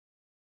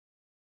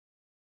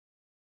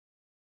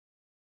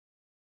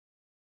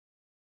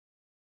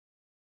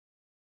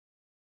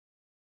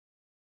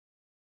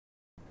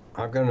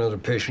I've got another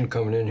patient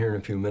coming in here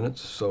in a few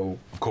minutes, so...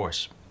 Of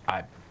course.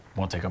 I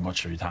won't take up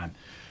much of your time.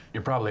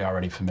 You're probably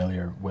already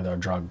familiar with our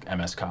drug,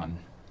 MS Cotton.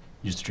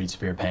 Used to treat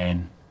severe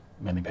pain,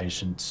 mainly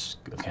patients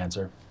with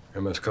cancer.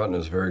 MS Cotton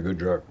is a very good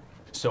drug.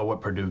 So what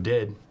Purdue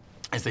did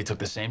is they took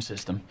the same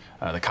system,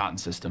 the Cotton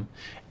system,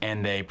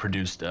 and they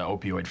produced an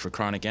opioid for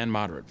chronic and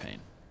moderate pain.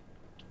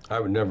 I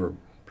would never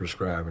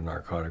prescribe a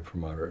narcotic for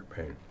moderate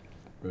pain.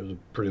 There's a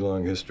pretty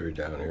long history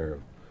down here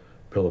of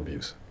pill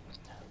abuse.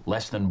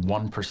 Less than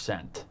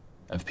 1%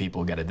 of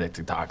people get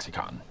addicted to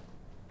OxyContin.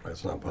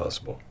 That's not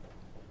possible.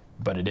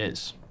 But it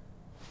is.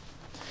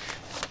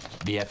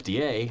 The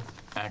FDA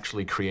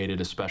actually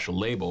created a special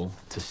label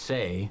to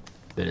say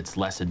that it's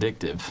less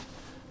addictive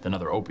than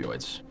other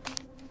opioids.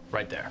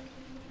 Right there.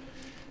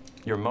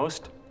 Your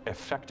most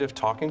effective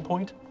talking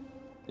point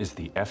is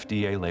the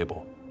FDA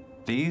label.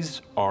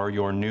 These are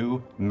your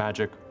new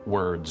magic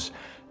words.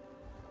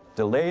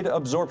 Delayed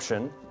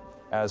absorption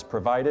as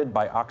provided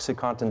by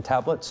OxyContin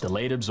tablets.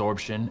 Delayed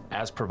absorption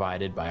as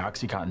provided by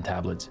OxyContin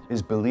tablets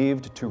is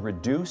believed to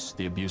reduce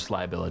the abuse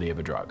liability of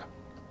a drug.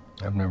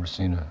 I've never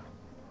seen a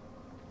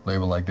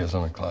label like this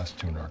on a Class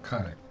 2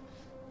 narcotic.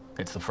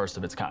 It's the first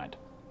of its kind.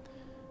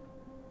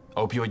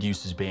 Opioid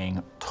use is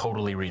being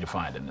totally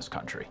redefined in this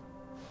country.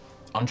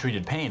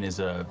 Untreated pain is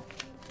an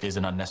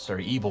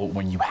unnecessary evil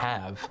when you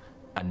have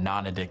a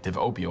non-addictive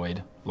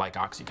opioid like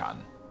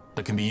OxyContin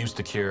that can be used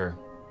to cure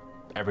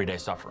everyday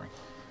suffering.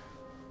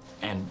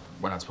 And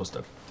we're not supposed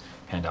to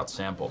hand out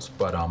samples,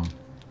 but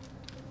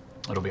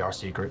it'll be our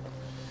secret.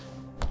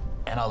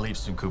 And I'll leave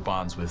some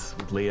coupons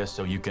with Leah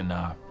so you can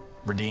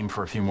redeem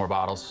for a few more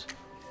bottles.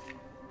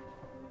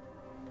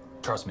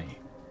 Trust me,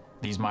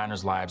 these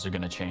miners' lives are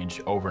gonna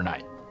change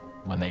overnight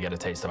when they get a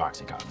taste of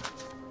OxyContin.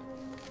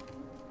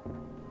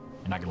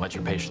 You're not gonna let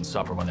your patients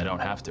suffer when they don't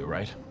have to,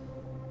 right?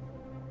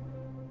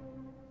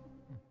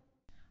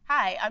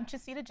 Hi, I'm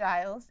Chaseedaw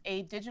Giles,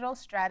 a digital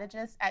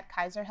strategist at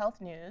Kaiser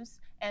Health News,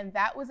 and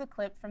that was a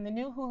clip from the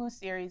new Hulu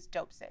series,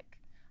 Dopesick.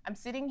 I'm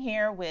sitting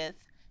here with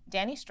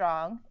Danny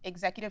Strong,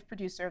 executive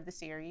producer of the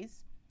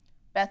series,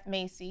 Beth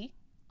Macy,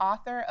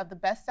 author of the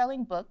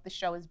best-selling book the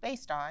show is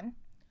based on,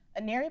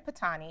 Aneri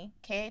Pattani,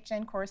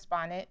 KHN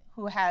correspondent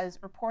who has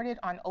reported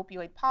on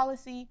opioid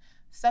policy,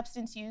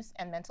 substance use,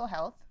 and mental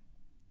health,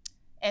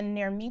 and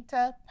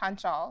Nirmita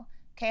Panchal,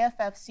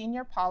 KFF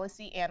senior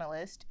policy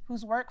analyst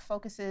whose work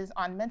focuses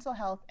on mental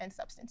health and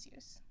substance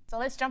use. So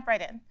let's jump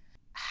right in.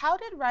 How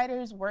did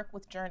writers work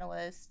with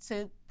journalists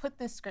to put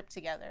this script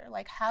together?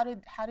 Like, how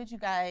did you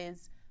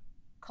guys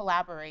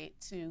collaborate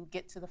to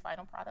get to the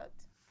final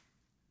product?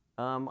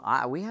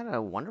 We had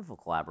a wonderful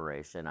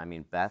collaboration. I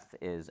mean, Beth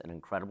is an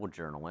incredible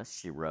journalist.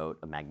 She wrote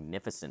a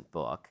magnificent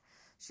book.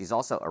 She's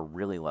also a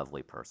really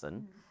lovely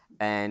person.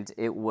 And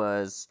it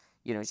was,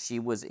 you know, she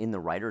was in the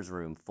writer's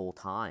room full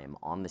time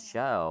on the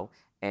show.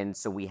 And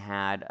so we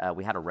had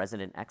a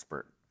resident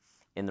expert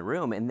in the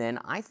room. And then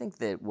I think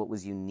that what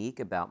was unique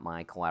about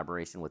my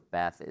collaboration with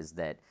Beth is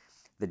that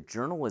the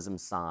journalism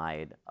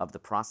side of the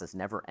process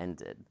never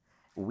ended.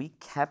 We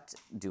kept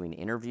doing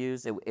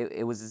interviews.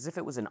 It was as if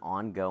it was an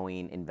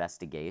ongoing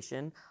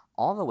investigation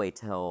all the way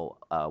till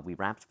we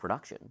wrapped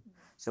production.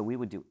 So we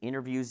would do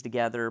interviews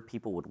together.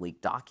 People would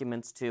leak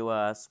documents to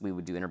us. We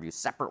would do interviews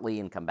separately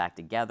and come back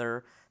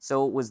together.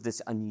 So it was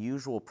this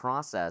unusual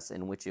process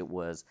in which we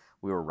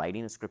were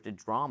writing a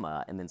scripted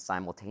drama and then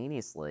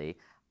simultaneously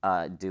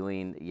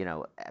doing, you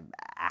know,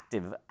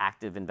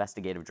 active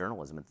investigative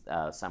journalism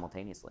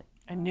simultaneously.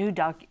 And new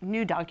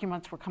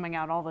documents were coming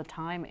out all the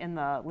time in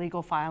the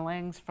legal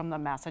filings from the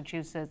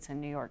Massachusetts and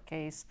New York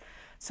case.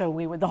 So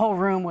the whole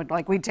room would,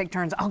 like, we'd take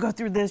turns. I'll go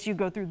through this, you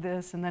go through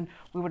this, and then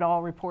we would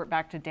all report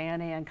back to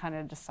Danny and kind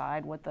of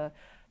decide what the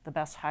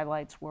best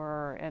highlights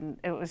were. And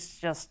it was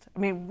just, I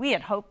mean, we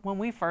had hoped when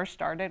we first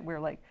started, we were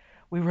like,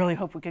 we really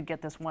hope we could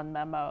get this one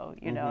memo,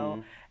 you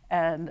know.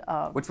 And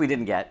which we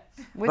didn't get.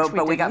 We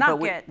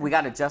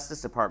got a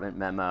Justice Department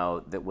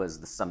memo that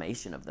was the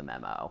summation of the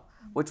memo,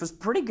 which was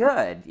pretty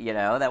good. You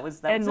know, that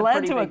was and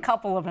led to a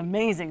couple of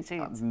amazing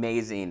scenes.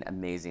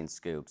 Amazing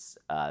scoops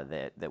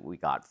that we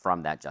got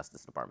from that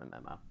Justice Department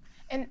memo.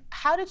 And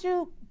how did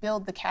you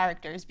build the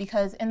characters?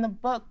 Because in the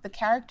book, the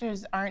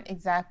characters aren't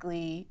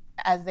exactly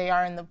as they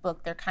are in the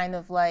book. They're kind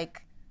of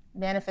like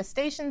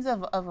manifestations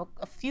of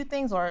a few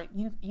things, or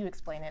you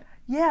explain it.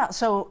 Yeah,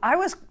 so I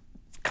was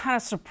kind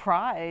of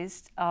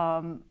surprised.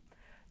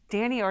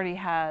 Danny already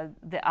had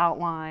the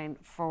outline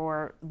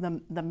for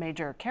the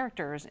major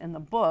characters in the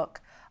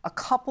book. A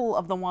couple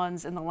of the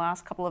ones in the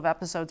last couple of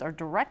episodes are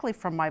directly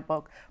from my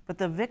book, but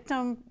the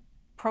victim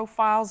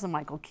profiles, the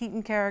Michael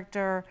Keaton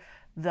character,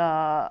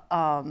 the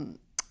Caitlin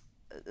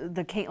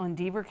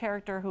Deaver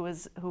character, who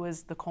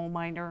is the coal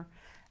miner,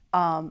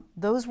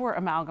 those were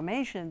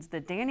amalgamations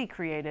that Danny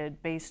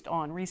created based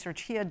on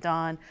research he had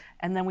done,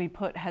 and then we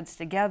put heads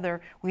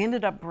together. We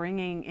ended up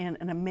bringing in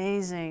an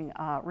amazing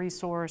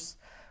resource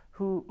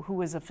who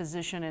was a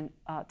physician in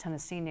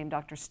Tennessee named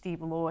Dr.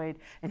 Steve Lloyd,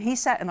 and he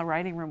sat in the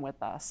writing room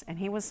with us, and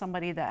he was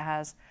somebody that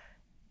has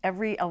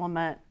every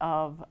element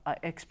of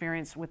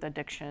experience with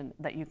addiction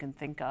that you can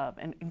think of,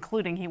 and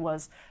including he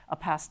was a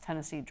past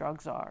Tennessee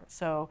drug czar.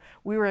 So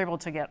we were able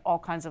to get all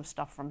kinds of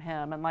stuff from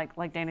him, and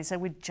like Danny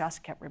said, we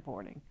just kept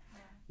reporting.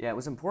 Yeah, it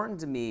was important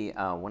to me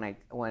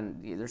when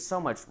there's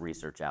so much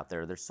research out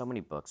there. There's so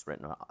many books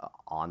written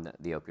on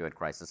the opioid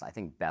crisis. I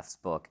think Beth's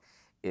book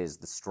is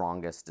the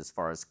strongest as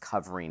far as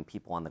covering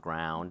people on the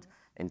ground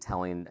and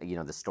telling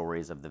the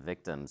stories of the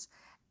victims.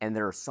 And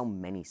there are so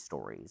many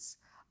stories.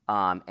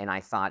 And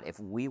I thought if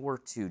we were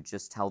to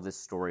just tell this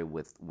story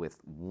with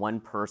one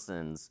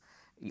person's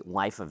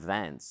life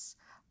events,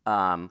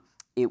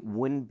 it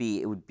would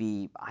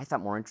be, I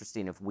thought, more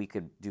interesting if we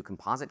could do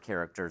composite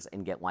characters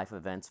and get life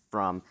events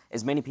from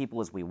as many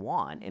people as we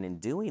want. And in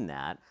doing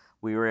that,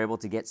 we were able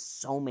to get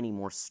so many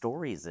more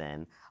stories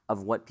in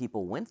of what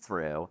people went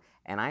through.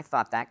 And I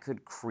thought that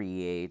could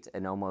create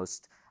an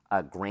almost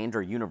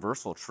grander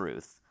universal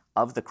truth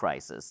of the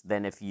crisis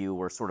than if you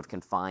were sort of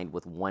confined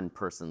with one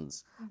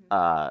person's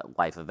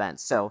life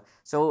events.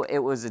 So it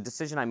was a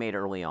decision I made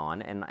early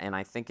on, and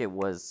I think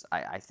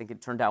I think it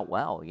turned out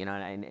well,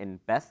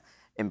 and Beth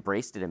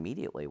embraced it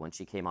immediately when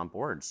she came on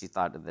board. She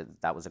thought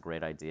that was a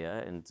great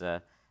idea,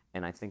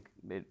 and I think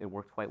it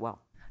worked quite well.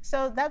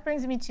 So that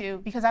brings me to,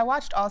 because I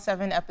watched all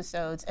 7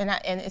 episodes, and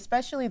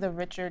especially the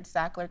Richard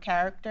Sackler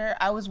character,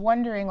 I was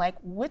wondering, like,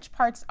 which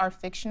parts are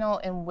fictional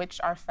and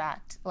which are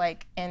fact?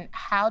 Like, and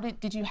how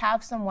did you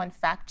have someone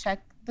fact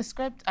check the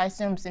script? I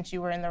assume since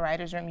you were in the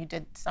writer's room, you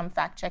did some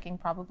fact checking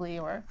probably,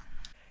 or?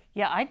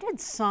 Yeah, I did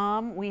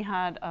some. We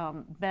had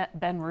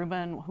Ben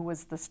Rubin, who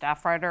was the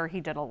staff writer. He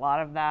did a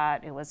lot of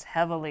that. It was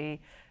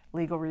heavily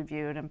legal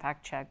reviewed and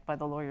fact checked by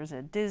the lawyers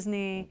at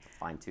Disney.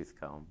 Fine-tooth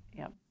comb.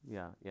 Yep.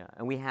 Yeah.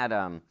 And we had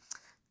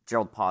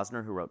Gerald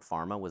Posner, who wrote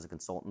Pharma, was a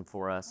consultant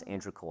for us.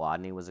 Andrew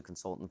Kolodny was a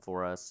consultant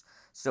for us.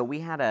 So we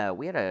had a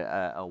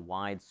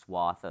wide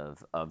swath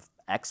of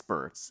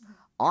experts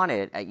on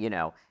it.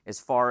 As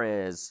far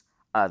as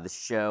the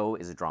show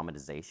is a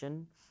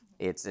dramatization.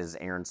 It's as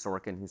Aaron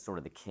Sorkin, who's sort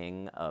of the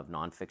king of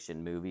nonfiction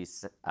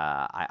movies.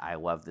 I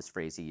love this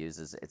phrase he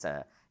uses. It's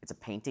a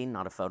painting,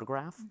 not a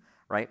photograph,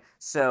 right?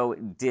 So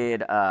did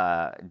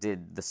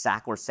the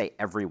Sacklers say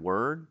every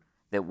word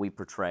that we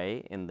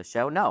portray in the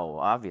show? No,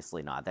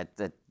 obviously not.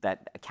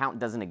 That account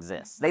doesn't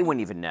exist. They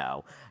wouldn't even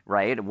know,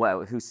 right?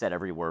 Who said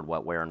every word,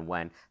 what, where, and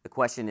when. The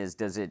question is,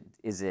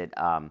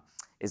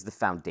 is the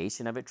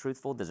foundation of it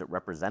truthful? Does it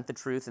represent the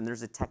truth? And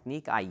there's a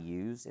technique I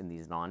use in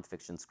these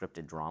nonfiction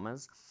scripted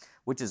dramas,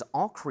 which is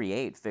I'll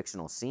create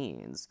fictional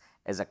scenes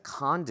as a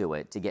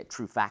conduit to get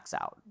true facts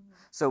out.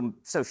 So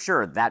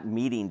sure, that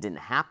meeting didn't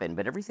happen,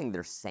 but everything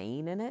they're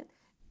saying in it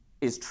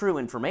is true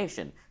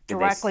information.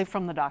 Directly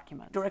from the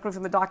documents. Directly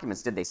from the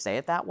documents. Did they say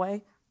it that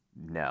way?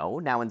 No.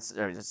 Now, in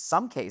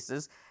some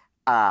cases,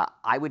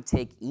 I would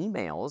take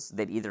emails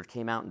that either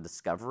came out in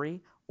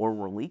Discovery or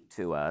were leaked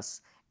to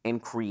us and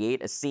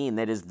create a scene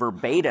that is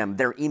verbatim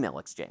their email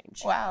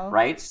exchange. Wow.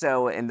 Right?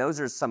 So, and those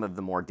are some of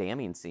the more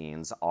damning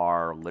scenes,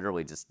 are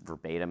literally just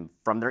verbatim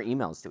from their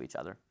emails to each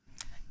other.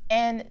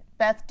 And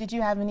Beth, did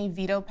you have any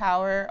veto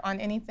power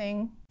on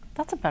anything?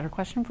 That's a better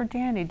question for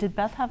Danny. Did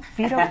Beth have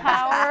veto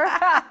power?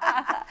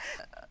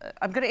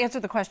 I'm going to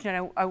answer the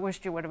question I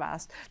wished you would have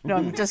asked. No,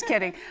 I'm just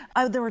kidding.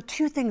 There were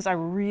 2 things I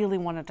really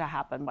wanted to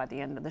happen by the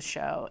end of the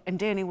show, and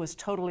Danny was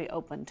totally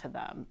open to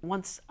them.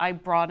 Once I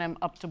brought him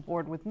up to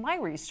board with my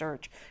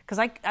research, because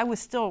I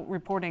was still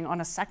reporting on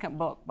a second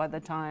book by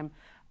the time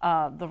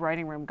the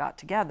writing room got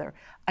together,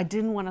 I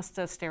didn't want us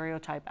to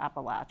stereotype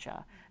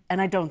Appalachia. And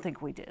I don't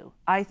think we do.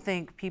 I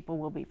think people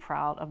will be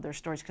proud of their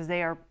stories because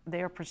they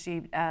are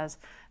perceived as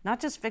not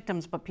just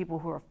victims, but people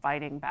who are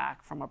fighting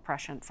back from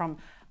oppression, from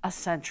a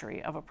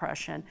century of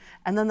oppression.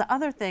 And then the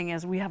other thing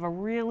is we have a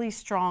really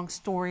strong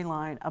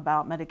storyline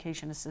about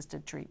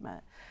medication-assisted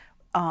treatment,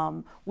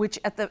 which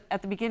at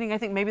the beginning, I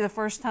think maybe the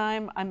first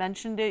time I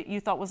mentioned it, you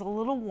thought was a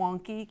little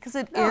wonky because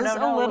it is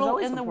a little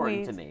in the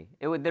weeds. To me,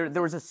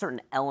 there was a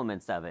certain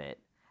elements of it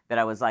that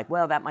I was like,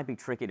 well, that might be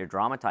tricky to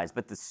dramatize,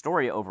 but the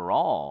story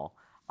overall,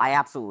 I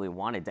absolutely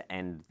wanted to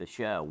end the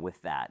show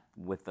with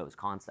those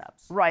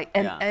concepts. Right,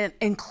 and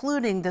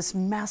including this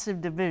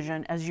massive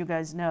division, as you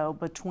guys know,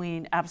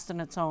 between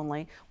abstinence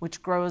only,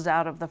 which grows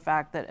out of the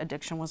fact that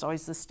addiction was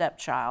always the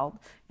stepchild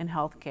in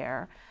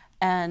healthcare,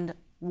 and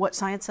what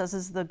science says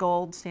is the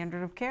gold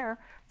standard of care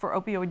for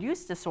opioid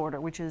use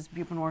disorder, which is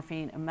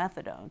buprenorphine and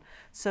methadone.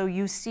 So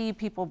you see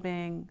people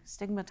being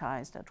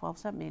stigmatized at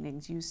 12-step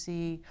meetings. You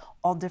see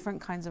all different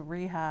kinds of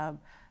rehab,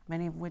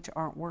 many of which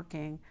aren't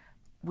working,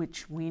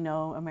 which we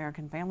know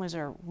American families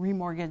are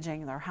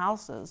remortgaging their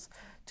houses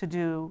to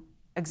do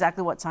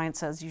exactly what science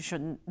says you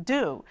shouldn't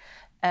do.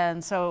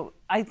 And so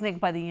I think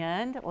by the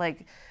end,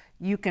 like,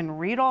 you can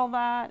read all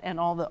that and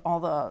all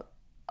the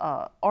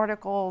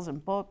articles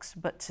and books,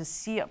 but to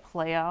see it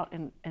play out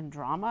in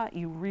drama,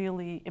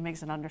 it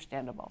makes it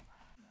understandable.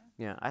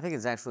 Yeah, I think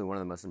it's actually one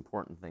of the most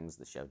important things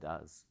the show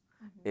does,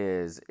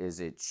 is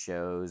it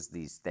shows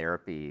these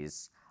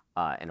therapies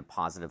in a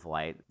positive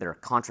light. They're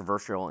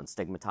controversial and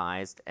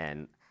stigmatized,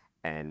 and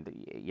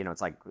And you know,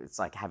 it's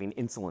like having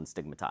insulin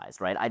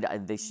stigmatized,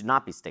 right? They should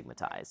not be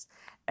stigmatized.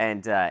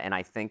 And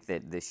I think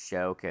that this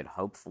show could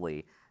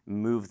hopefully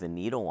move the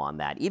needle on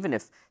that. Even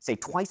if, say,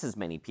 twice as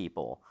many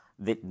people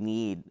that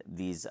need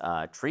these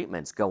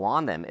treatments go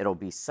on them, it'll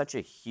be such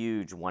a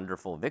huge,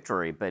 wonderful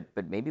victory. But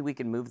maybe we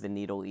can move the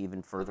needle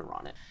even further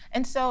on it.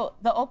 And so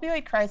the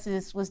opioid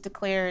crisis was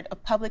declared a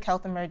public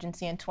health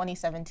emergency in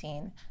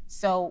 2017.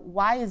 So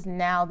why is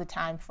now the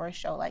time for a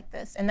show like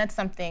this? And that's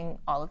something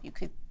all of you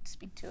could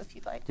speak to if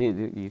you'd like.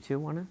 Do you two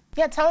want to?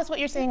 Yeah, tell us what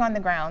you're seeing on the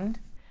ground.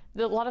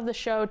 A lot of the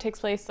show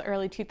takes place in the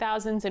early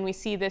 2000s, and we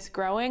see this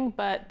growing,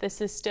 but this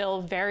is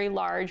still very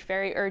large,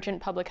 very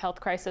urgent public health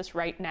crisis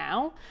right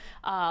now.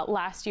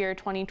 Last year,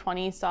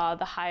 2020, saw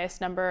the highest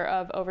number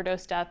of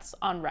overdose deaths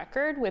on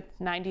record, with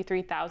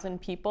 93,000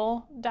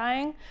 people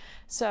dying.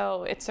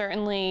 So it's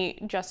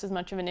certainly just as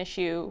much of an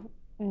issue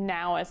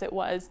now as it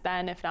was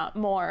then, if not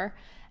more.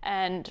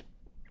 And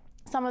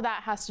some of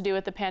that has to do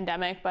with the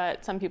pandemic,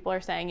 but some people are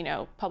saying, you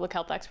know, public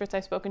health experts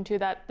I've spoken to,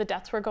 that the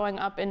deaths were going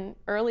up in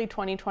early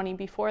 2020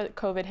 before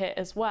COVID hit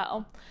as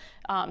well.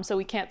 So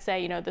we can't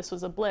say, you know, this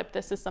was a blip.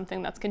 This is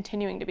something that's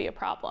continuing to be a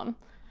problem.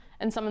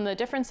 And some of the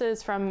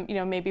differences from, you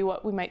know, maybe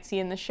what we might see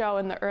in the show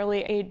in the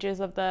early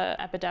ages of the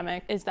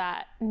epidemic is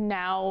that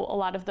now a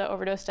lot of the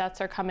overdose deaths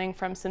are coming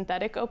from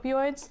synthetic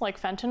opioids like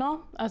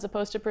fentanyl, as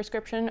opposed to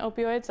prescription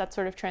opioids, that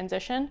sort of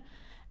transition.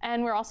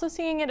 And we're also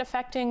seeing it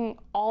affecting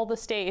all the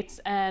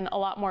states and a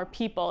lot more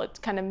people. It's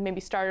kind of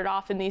maybe started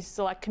off in these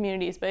select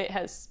communities, but it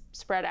has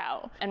spread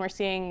out. And we're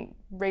seeing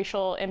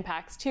racial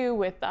impacts too,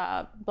 with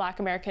Black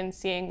Americans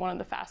seeing one of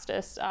the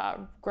fastest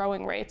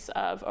growing rates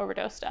of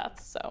overdose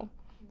deaths. So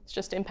it's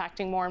just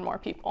impacting more and more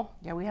people.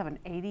 Yeah, we have an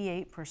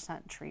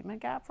 88% treatment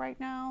gap right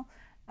now.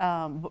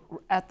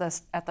 At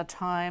the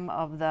time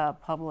of the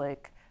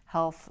public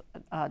health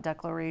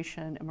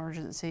declaration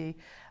emergency,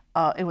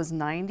 it was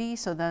 90,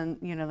 so then,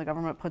 you know, the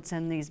government puts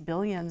in these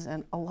billions,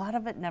 and a lot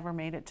of it never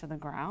made it to the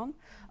ground.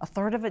 A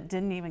third of it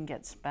didn't even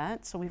get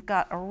spent, so we've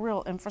got a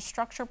real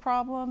infrastructure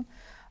problem.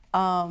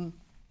 And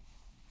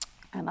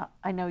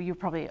I know you're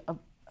probably a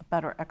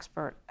better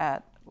expert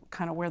at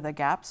kind of where the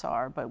gaps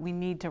are, but we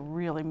need to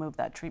really move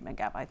that treatment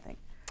gap, I think.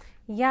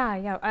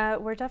 Yeah,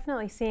 we're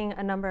definitely seeing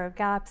a number of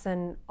gaps,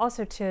 and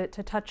also to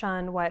touch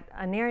on what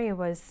Aneri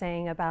was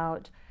saying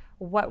about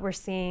what we're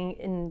seeing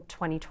in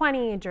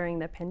 2020 during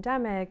the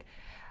pandemic,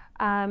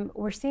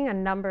 we're seeing a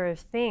number of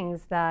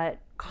things that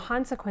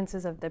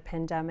consequences of the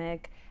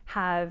pandemic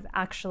have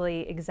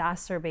actually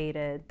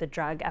exacerbated the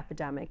drug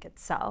epidemic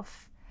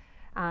itself.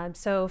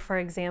 So for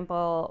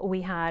example,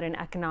 we had an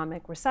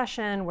economic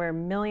recession where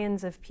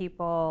millions of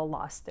people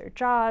lost their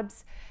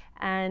jobs,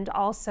 and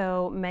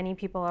also many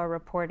people are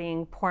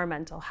reporting poor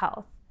mental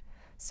health.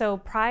 So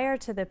prior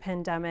to the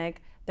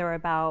pandemic, there were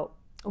about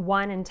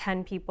 1 in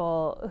 10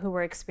 people who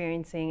were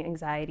experiencing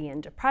anxiety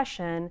and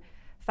depression.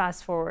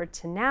 Fast forward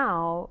to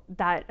now,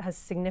 that has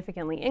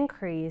significantly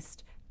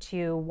increased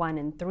to 1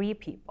 in 3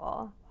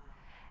 people.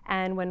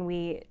 And when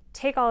we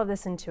take all of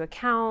this into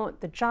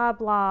account, the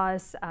job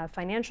loss,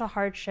 financial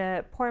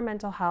hardship, poor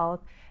mental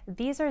health,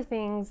 these are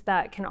things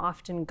that can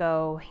often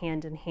go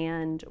hand in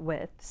hand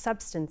with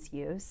substance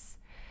use.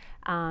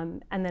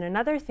 And then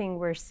another thing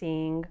we're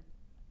seeing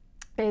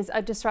is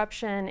a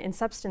disruption in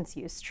substance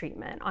use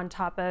treatment on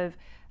top of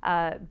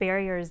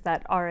barriers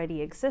that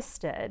already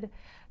existed.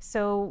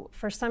 So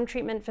for some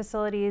treatment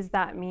facilities,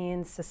 that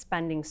means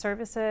suspending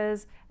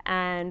services,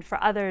 and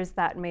for others,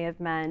 that may have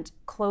meant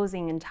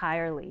closing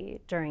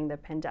entirely during the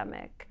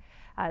pandemic.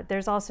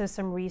 There's also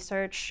some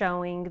research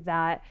showing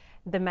that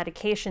the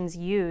medications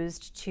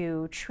used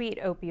to treat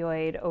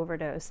opioid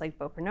overdose, like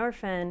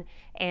buprenorphine,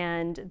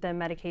 and the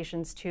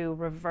medications to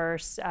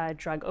reverse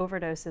drug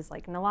overdoses,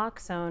 like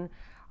naloxone,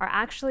 are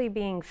actually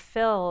being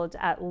filled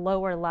at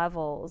lower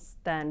levels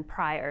than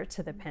prior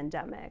to the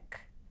pandemic.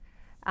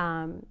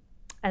 And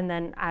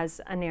then, as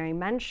Aneri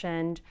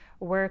mentioned,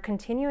 we're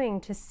continuing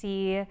to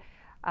see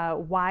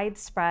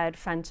widespread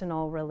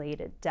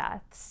fentanyl-related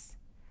deaths.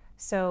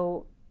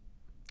 So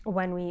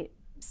when we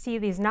see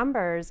these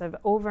numbers of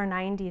over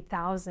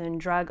 90,000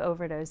 drug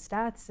overdose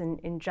deaths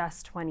in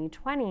just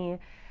 2020,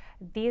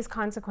 these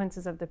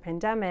consequences of the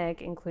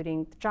pandemic,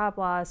 including job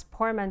loss,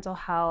 poor mental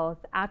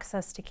health,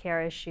 access to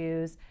care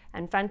issues,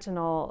 and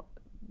fentanyl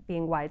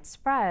being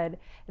widespread,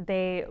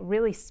 they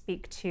really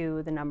speak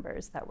to the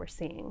numbers that we're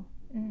seeing.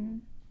 Mm-hmm.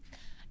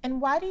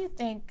 And why do you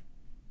think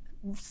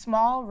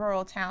small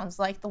rural towns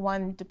like the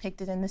one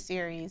depicted in the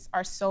series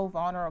are so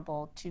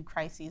vulnerable to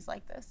crises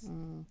like this?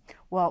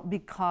 Well,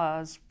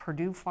 because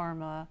Purdue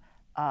Pharma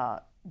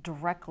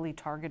directly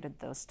targeted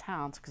those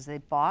towns because they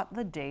bought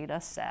the data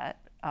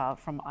set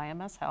from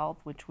IMS Health,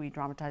 which we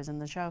dramatize in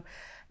the show,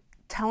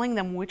 telling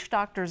them which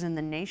doctors in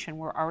the nation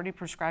were already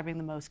prescribing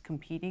the most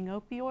competing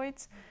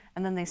opioids.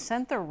 And then they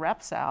sent their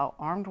reps out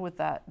armed with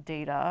that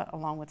data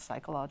along with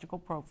psychological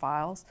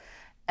profiles,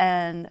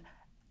 and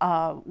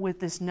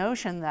with this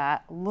notion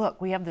that, look,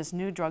 we have this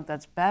new drug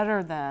that's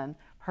better than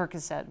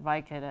Percocet,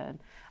 Vicodin,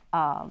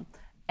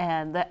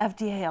 and the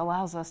FDA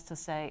allows us to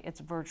say it's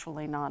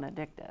virtually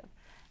non-addictive.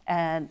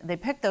 And they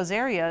picked those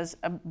areas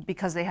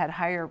because they had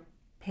higher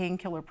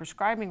painkiller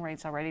prescribing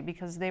rates already,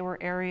 because they were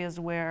areas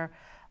where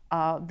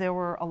there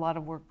were a lot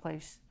of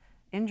workplace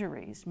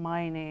injuries,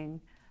 mining,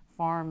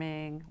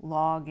 farming,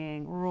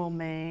 logging, rural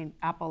Maine,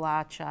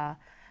 Appalachia.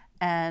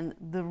 And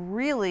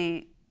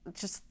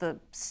just the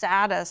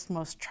saddest,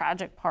 most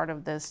tragic part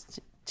of this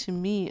to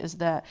me is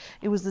that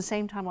it was the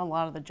same time a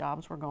lot of the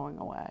jobs were going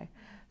away.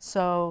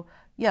 So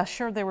yeah,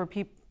 sure, there were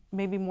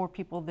maybe more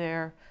people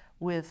there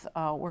with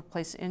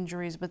workplace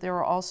injuries, but there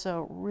were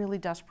also really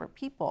desperate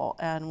people.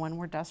 And when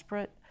we're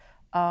desperate,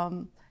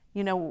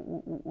 you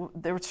know,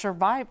 there were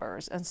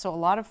survivors. And so a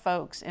lot of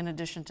folks, in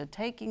addition to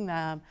taking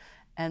them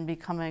and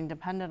becoming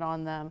dependent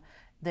on them,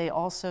 they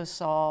also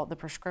saw the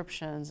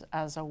prescriptions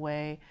as a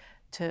way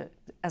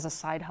as a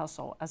side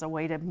hustle, as a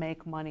way to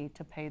make money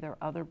to pay their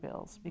other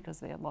bills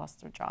because they had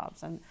lost their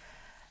jobs.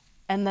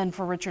 And then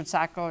for Richard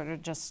Sackler to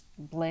just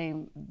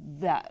blame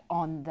that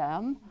on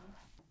them.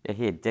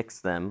 He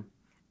addicts them,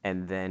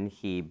 and then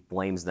he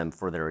blames them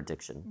for their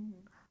addiction.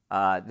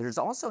 There's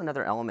also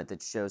another element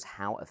that shows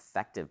how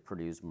effective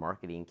Purdue's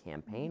marketing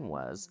campaign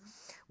was,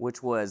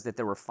 which was that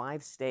there were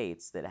 5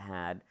 states that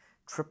had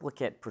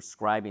triplicate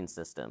prescribing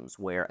systems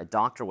where a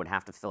doctor would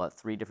have to fill out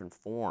 3 different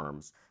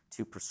forms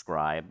to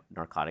prescribe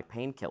narcotic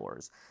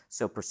painkillers.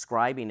 So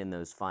prescribing in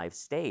those 5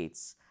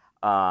 states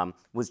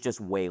was just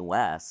way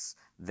less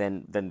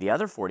than the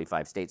other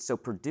 45 states. So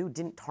Purdue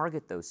didn't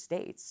target those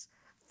states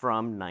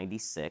from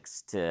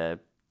 96 to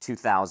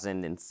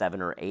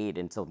 2007 or 8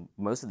 until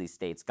most of these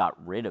states got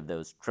rid of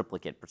those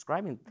triplicate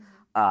prescribing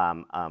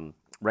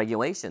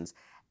regulations.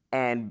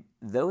 And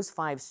those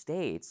 5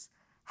 states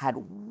had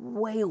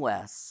way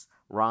less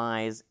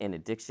rise in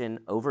addiction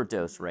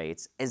overdose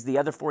rates as the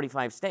other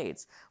 45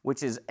 states,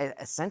 which is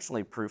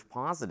essentially proof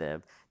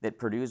positive that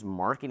Purdue's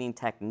marketing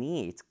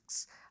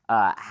techniques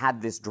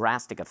had this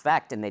drastic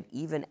effect, and that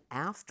even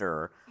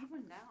after...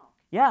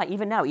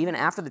 Even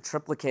after the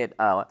triplicate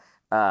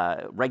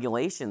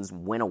regulations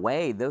went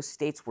away, those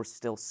states were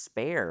still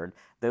spared.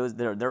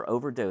 Their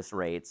overdose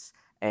rates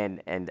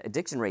and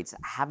addiction rates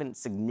haven't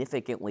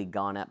significantly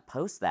gone up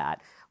post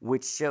that,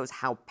 which shows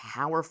how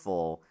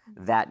powerful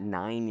that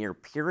 9-year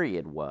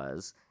period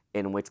was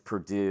in which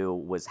Purdue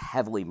was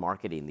heavily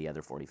marketing the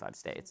other 45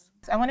 states.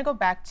 I want to go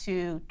back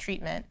to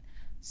treatment.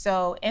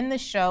 So in the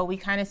show, we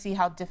kind of see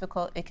how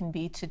difficult it can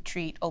be to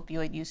treat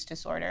opioid use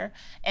disorder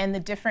and the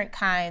different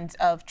kinds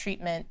of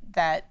treatment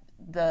that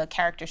the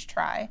characters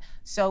try.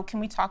 So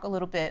can we talk a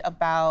little bit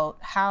about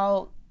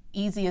how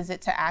easy is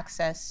it to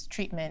access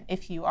treatment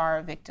if you are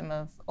a victim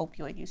of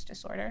opioid use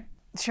disorder?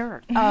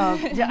 Sure. I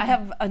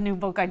have a new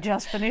book I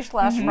just finished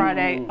last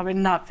Friday. I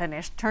mean, not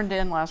finished, turned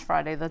in last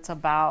Friday, that's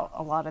about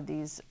a lot of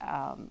these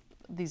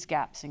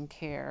gaps in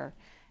care.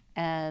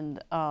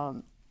 And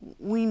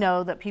we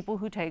know that people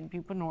who take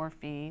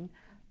buprenorphine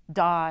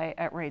die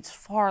at rates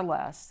far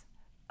less.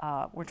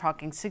 We're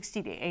talking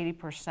 60 to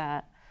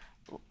 80%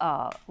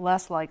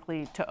 less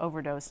likely to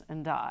overdose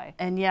and die.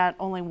 And yet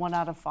only 1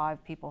 out of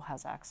 5 people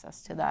has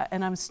access to that.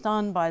 And I'm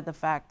stunned by the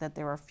fact that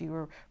there are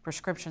fewer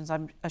prescriptions.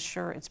 I'm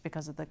sure it's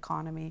because of the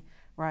economy,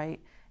 right?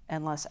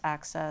 And less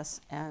access,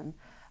 and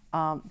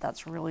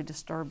that's really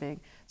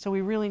disturbing. So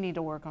we really need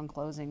to work on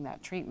closing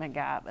that treatment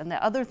gap. And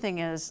the other thing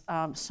is,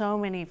 so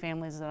many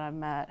families that I've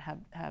met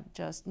have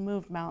just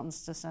moved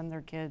mountains to send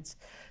their kids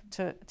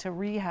to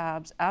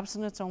rehabs,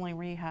 abstinence-only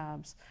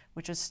rehabs,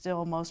 which is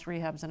still, most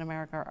rehabs in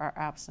America are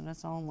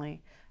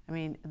abstinence-only. I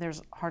mean,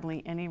 there's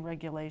hardly any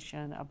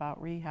regulation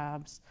about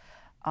rehabs.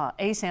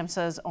 ASAM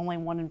says only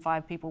 1 in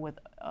 5 people with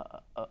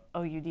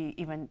OUD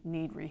even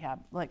need rehab.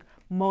 Like,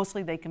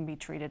 mostly they can be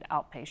treated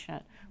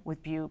outpatient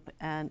with bup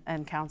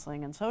and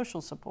counseling and social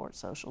support.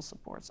 Social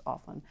support's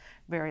often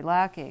very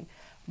lacking.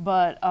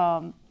 But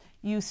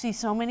you see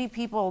so many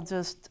people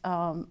just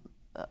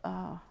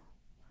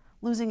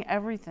losing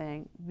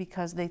everything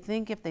because they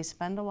think if they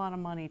spend a lot of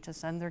money to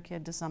send their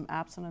kid to some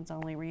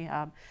abstinence-only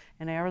rehab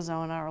in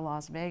Arizona or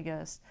Las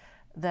Vegas,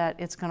 that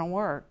it's going to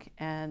work,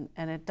 and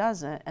it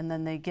doesn't. And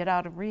then they get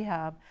out of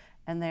rehab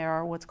and they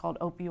are what's called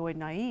opioid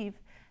naive,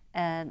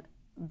 and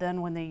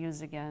then when they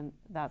use again,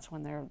 that's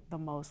when they're the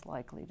most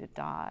likely to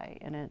die.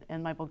 And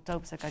in my book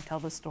Dopesick, I tell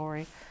the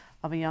story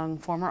of a young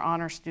former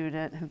honor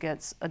student who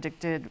gets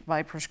addicted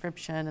by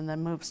prescription and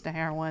then moves to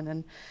heroin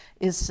and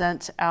is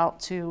sent out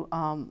to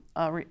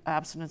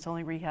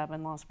abstinence-only rehab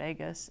in Las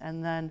Vegas.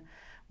 And then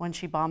when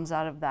she bombs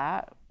out of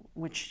that,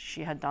 which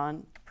she had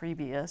done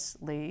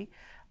previously,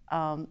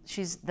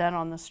 she's then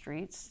on the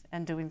streets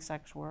and doing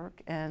sex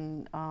work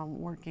and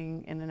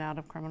working in and out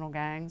of criminal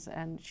gangs.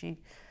 And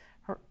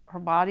her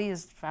body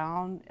is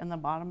found in the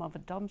bottom of a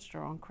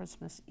dumpster on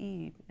Christmas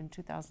Eve in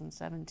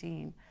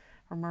 2017.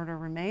 Her murder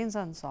remains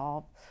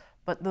unsolved.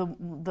 But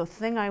the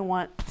thing I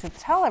want to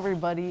tell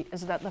everybody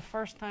is that the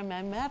first time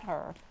I met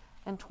her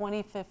in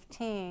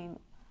 2015,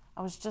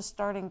 I was just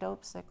starting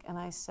Dopesick, and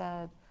I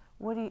said,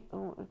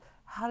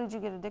 how did you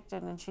get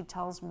addicted? And she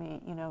tells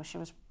me, you know, she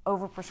was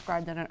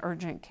overprescribed in an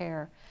urgent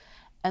care.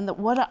 And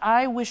what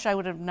I wish I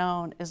would have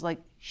known is, like,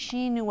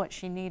 she knew what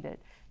she needed.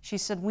 She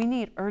said, we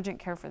need urgent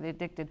care for the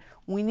addicted.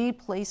 We need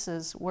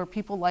places where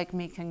people like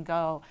me can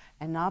go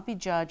and not be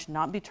judged,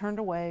 not be turned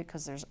away,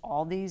 because there's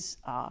all these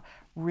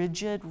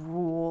rigid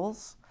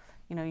rules.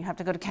 You know, you have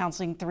to go to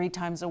counseling 3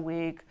 times a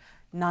week,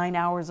 9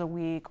 hours a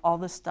week, all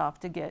this stuff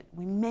to get,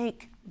 we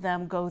make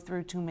them go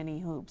through too many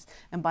hoops.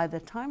 And by the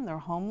time they're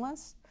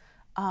homeless,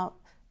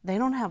 they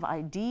don't have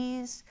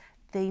IDs.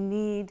 They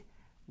need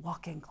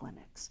walk-in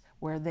clinics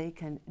where they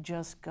can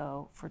just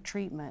go for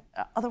treatment.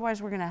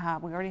 Otherwise, we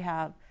already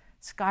have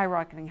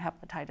skyrocketing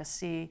hepatitis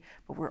C,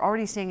 but we're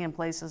already seeing in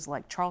places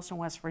like Charleston,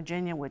 West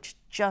Virginia, which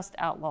just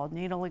outlawed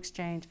needle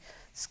exchange,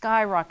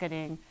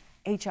 skyrocketing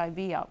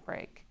HIV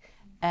outbreak.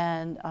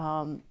 And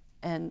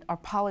our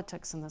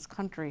politics in this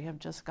country have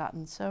just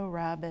gotten so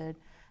rabid,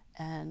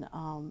 and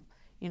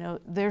you know,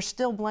 they're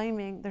still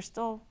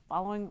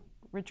following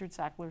Richard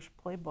Sackler's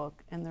playbook,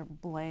 and they're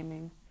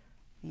blaming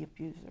the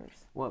abusers.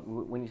 Well,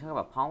 when you talk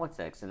about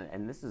politics,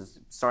 and this is,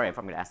 sorry if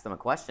I'm going to ask them a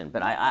question,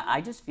 but I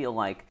just feel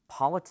like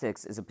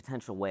politics is a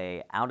potential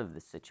way out of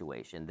this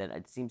situation, that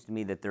it seems to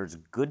me that there's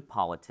good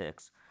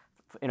politics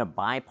in a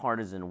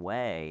bipartisan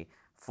way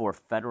for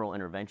federal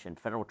intervention,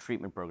 federal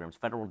treatment programs,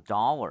 federal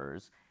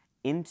dollars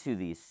into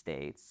these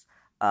states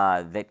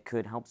that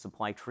could help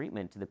supply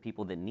treatment to the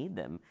people that need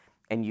them.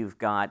 And you've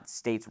got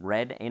states,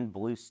 red and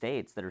blue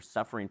states, that are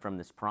suffering from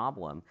this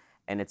problem.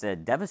 And it's a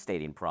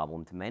devastating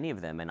problem to many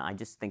of them. And I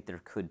just think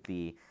there could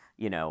be,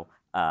 you know,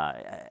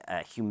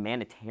 a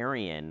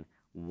humanitarian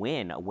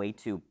win, a way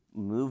to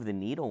move the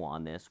needle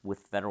on this with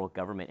federal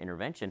government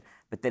intervention,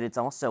 but that it's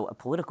also a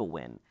political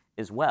win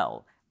as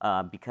well.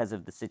 Because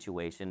of the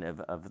situation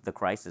of the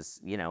crisis,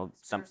 you know,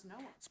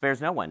 spares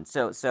no one.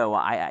 So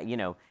you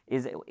know,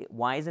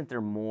 why isn't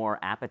there more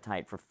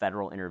appetite for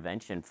federal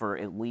intervention, for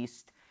at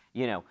least,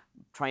 you know,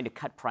 trying to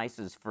cut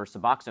prices for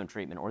Suboxone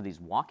treatment or these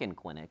walk-in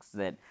clinics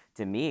that,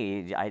 to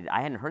me,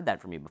 I hadn't heard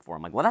that from you before.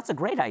 I'm like, well, that's a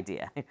great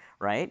idea,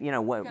 right? You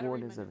know,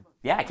 what is it?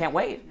 Yeah, I can't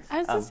wait. I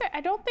was gonna say,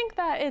 I don't think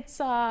that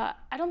it's, I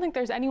don't think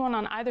there's anyone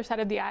on either side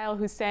of the aisle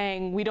who's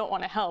saying we don't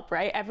want to help,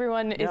 right?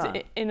 Everyone is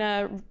in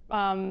a,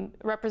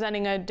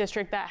 representing a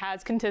district that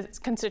has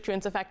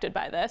constituents affected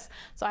by this.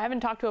 So I haven't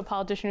talked to a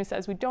politician who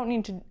says we don't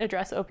need to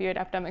address opioid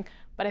epidemic,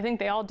 but I think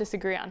they all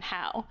disagree on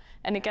how.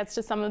 And it gets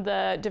to some of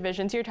the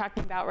divisions you're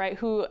talking about, right?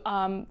 Who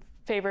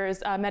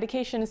favors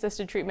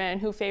medication-assisted treatment,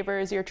 and who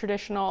favors your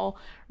traditional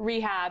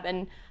rehab,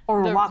 and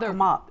lock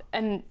them up.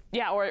 And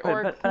yeah,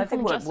 but I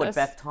think what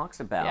Beth talks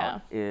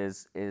about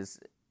is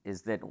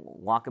that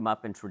lock them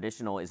up and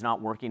traditional is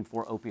not working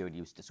for opioid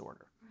use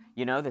disorder.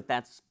 You know,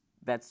 that's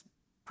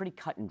pretty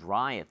cut and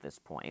dry at this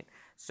point.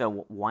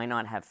 So why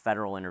not have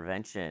federal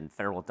intervention,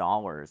 federal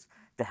dollars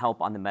to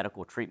help on the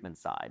medical treatment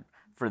side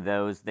for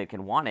those that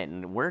can want it?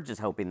 And we're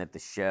just hoping that the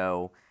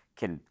show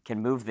can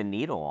move the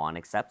needle on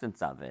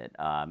acceptance of it,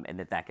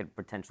 and that could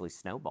potentially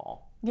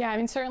snowball. Yeah, I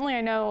mean, certainly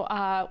I know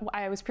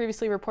I was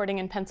previously reporting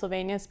in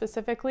Pennsylvania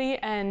specifically,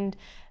 and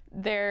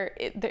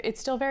it's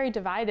still very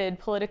divided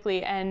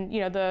politically, and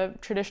you know, the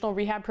traditional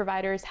rehab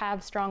providers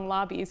have strong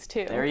lobbies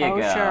too. There you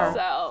go.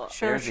 So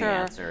Sure. The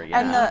answer,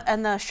 yeah.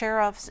 And the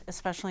sheriffs,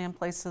 especially in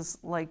places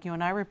like you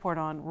and I report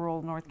on,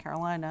 rural North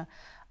Carolina,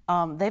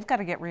 they've got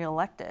to get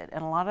reelected,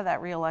 and a lot of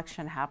that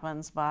reelection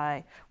happens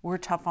by, we're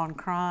tough on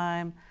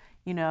crime.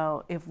 You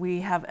know, if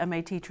we have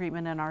MAT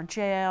treatment in our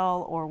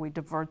jail, or we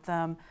divert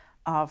them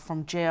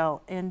from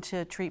jail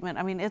into treatment.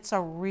 I mean, it's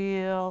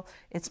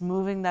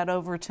moving that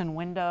Overton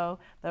window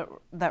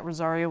that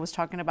Rosario was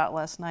talking about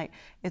last night.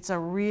 We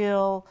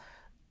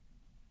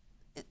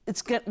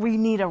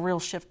need a real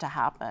shift to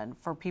happen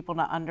for people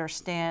to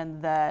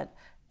understand that,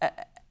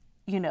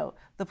 you know,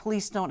 the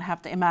police don't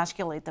have to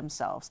emasculate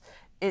themselves.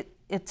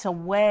 It's a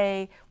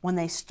way, when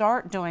they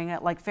start doing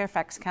it, like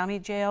Fairfax County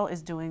Jail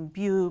is doing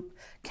BUP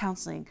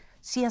counseling,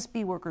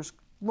 CSB workers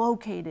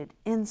located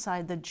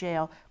inside the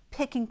jail,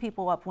 picking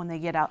people up when they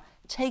get out,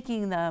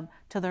 taking them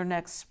to their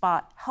next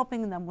spot,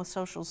 helping them with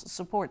social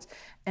supports.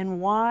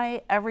 And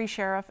why every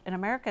sheriff in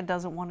America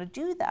doesn't want to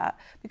do that?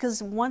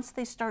 Because once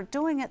they start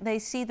doing it, they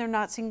see they're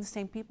not seeing the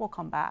same people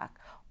come back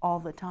all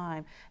the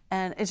time.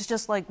 And it's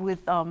just like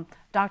with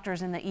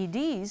doctors in the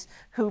EDs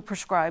who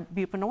prescribe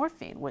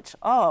buprenorphine, which,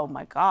 oh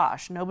my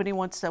gosh, nobody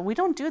wants to, we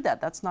don't do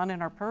that, that's not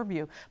in our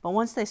purview. But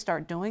once they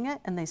start doing it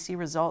and they see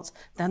results,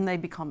 then they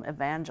become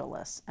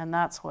evangelists. And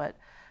that's what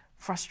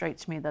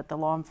frustrates me, that the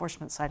law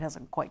enforcement side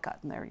hasn't quite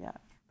gotten there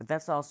yet. But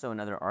that's also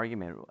another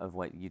argument of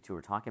what you two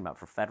were talking about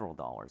for federal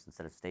dollars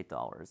instead of state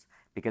dollars,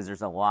 because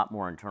there's a lot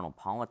more internal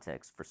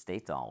politics for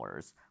state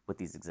dollars with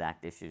these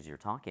exact issues you're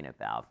talking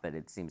about. But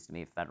it seems to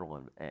me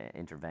federal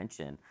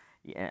intervention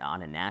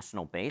on a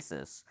national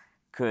basis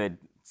could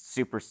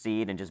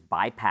supersede and just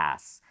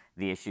bypass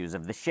the issues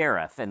of the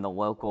sheriff and the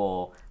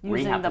local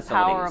rehab facilities. Using the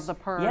power of the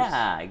purse.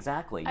 Yeah,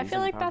 exactly. I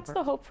feel like that's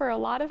the hope for a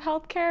lot of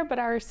healthcare, but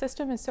our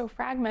system is so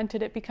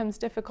fragmented it becomes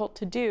difficult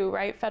to do,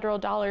 right? Federal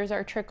dollars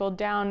are trickled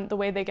down. The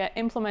way they get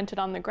implemented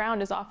on the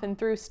ground is often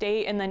through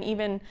state, and then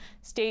even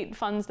state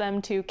funds them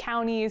to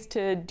counties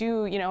to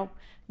do, you know,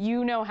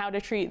 you know how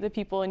to treat the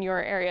people in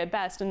your area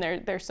best, and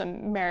there's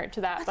some merit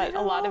to that, but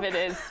a lot of it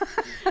is,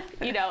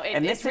 you know,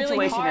 it's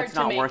really hard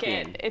to make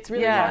it. It's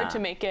really hard to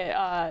make it,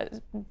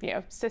 you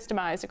know,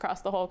 systemized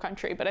across the whole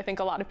country. But I think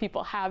a lot of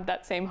people have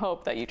that same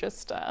hope that you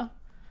just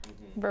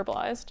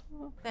verbalized.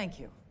 Thank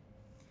you.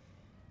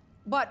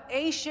 But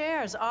A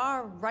shares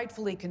are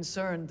rightfully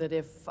concerned that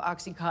if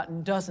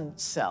OxyContin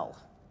doesn't sell,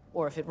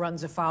 or if it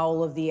runs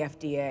afoul of the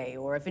FDA,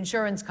 or if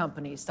insurance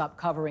companies stop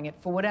covering it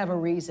for whatever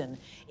reason,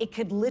 it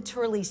could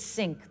literally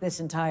sink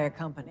this entire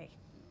company.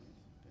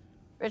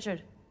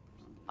 Richard,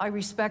 I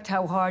respect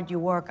how hard you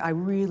work, I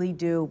really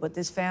do, but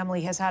this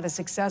family has had a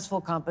successful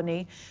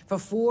company for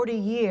 40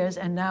 years,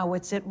 and now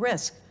it's at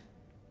risk.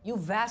 You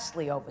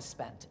vastly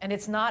overspent, and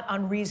it's not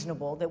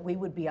unreasonable that we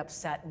would be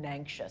upset and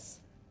anxious.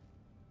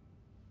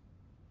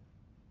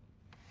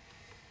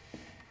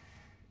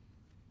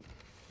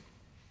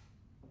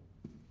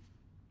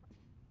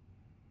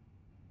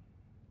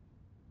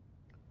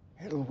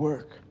 It'll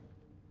work.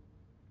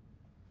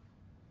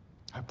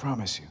 I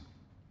promise you.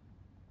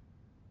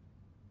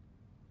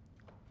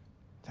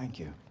 Thank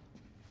you.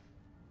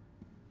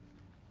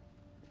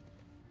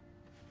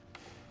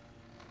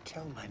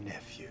 Tell my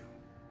nephew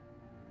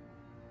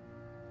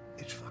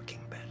it's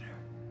fucking better.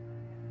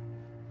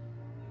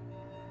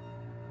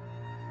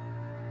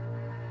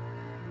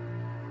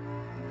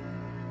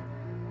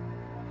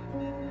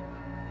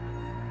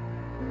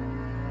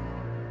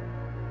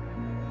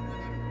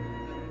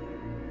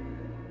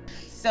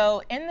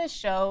 So in the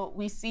show,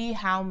 we see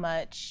how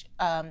much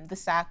the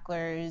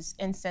Sacklers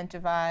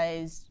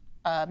incentivize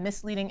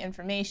misleading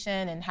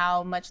information, and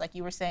how much, like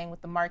you were saying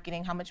with the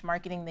marketing, how much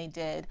marketing they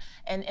did.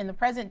 And in the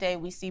present day,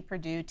 we see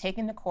Purdue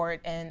taken to court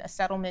and a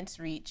settlement's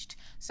reached.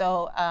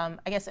 So I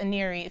guess,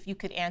 Aneri, if you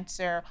could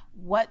answer,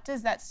 what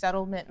does that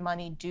settlement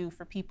money do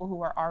for people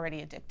who are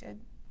already addicted?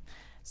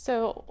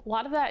 So a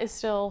lot of that is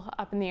still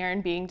up in the air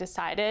and being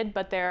decided,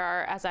 but there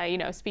are, as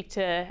I speak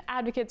to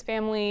advocates,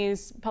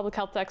 families, public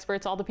health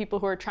experts, all the people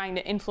who are trying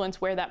to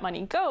influence where that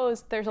money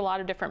goes, there's a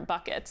lot of different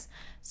buckets.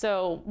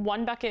 So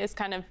one bucket is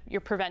kind of your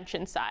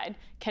prevention side.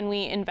 Can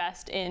we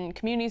invest in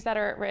communities that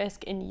are at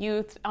risk, in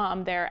youth,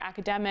 their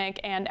academic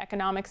and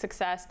economic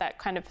success that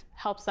kind of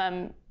helps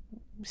them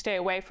stay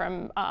away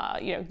from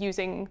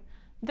using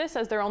this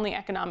as their only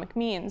economic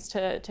means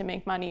to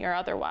make money or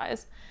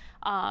otherwise.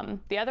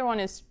 The other one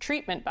is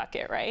treatment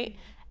bucket, right?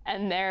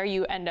 And there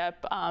you end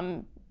up,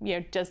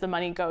 does the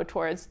money go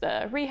towards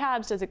the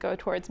rehabs? Does it go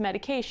towards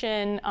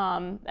medication?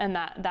 And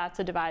that's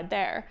a divide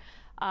there.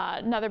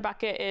 Another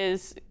bucket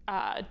is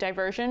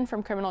diversion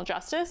from criminal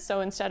justice.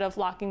 So instead of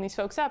locking these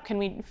folks up, can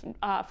we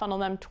funnel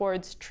them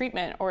towards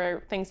treatment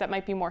or things that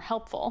might be more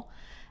helpful?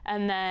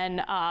 And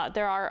then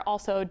there are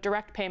also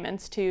direct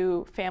payments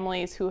to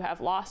families who have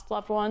lost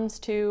loved ones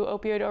to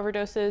opioid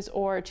overdoses,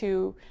 or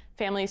to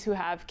families who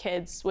have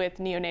kids with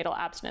neonatal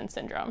abstinence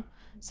syndrome.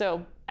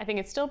 So I think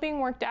it's still being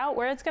worked out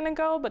where it's going to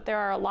go, but there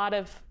are a lot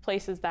of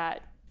places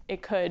that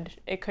it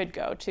could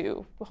go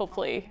to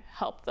hopefully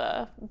help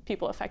the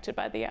people affected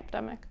by the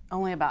epidemic.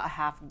 Only about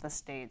half of the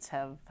states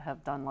have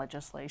done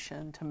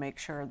legislation to make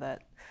sure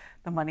that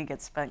the money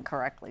gets spent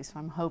correctly. So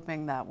I'm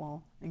hoping that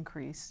will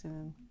increase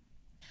soon.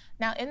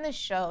 Now in the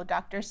show,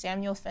 Dr.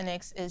 Samuel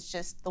Phoenix is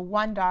just the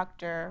one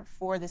doctor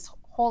for this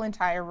whole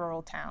entire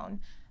rural town.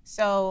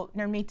 So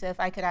Nirmita, if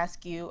I could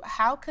ask you,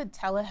 how could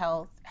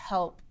telehealth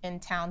help in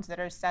towns that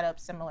are set up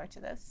similar to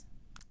this?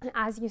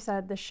 As you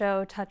said, the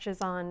show touches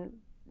on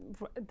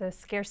the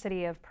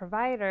scarcity of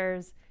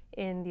providers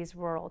in these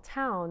rural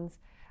towns.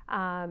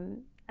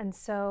 And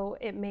so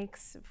it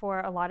makes,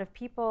 for a lot of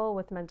people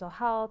with mental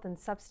health and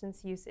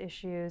substance use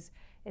issues,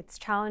 it's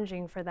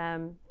challenging for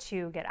them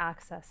to get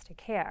access to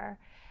care.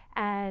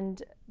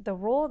 And the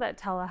role that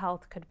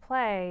telehealth could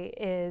play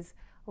is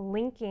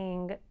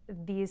linking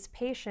these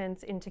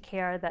patients into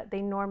care that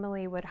they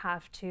normally would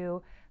have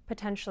to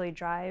potentially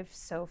drive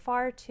so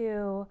far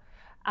to.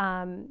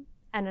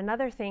 And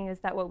another thing is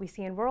that what we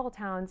see in rural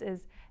towns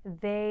is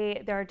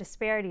there are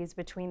disparities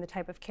between the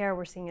type of care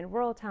we're seeing in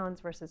rural towns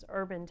versus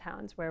urban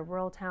towns, where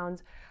rural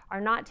towns are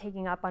not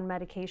taking up on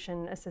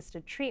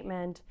medication-assisted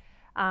treatment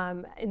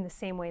in the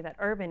same way that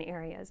urban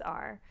areas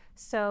are.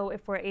 So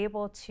if we're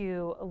able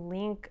to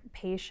link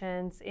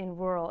patients in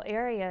rural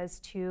areas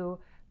to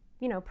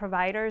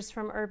providers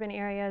from urban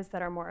areas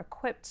that are more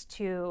equipped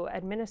to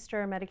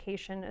administer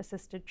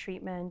medication-assisted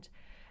treatment,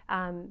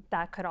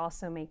 that could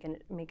also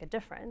make a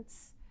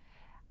difference.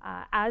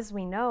 As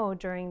we know,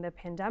 during the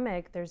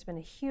pandemic, there's been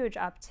a huge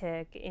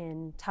uptick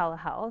in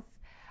telehealth,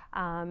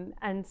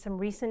 and some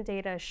recent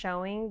data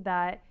showing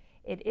that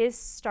it is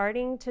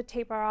starting to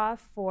taper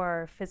off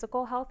for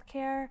physical health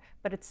care,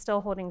 but it's still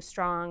holding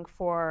strong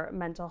for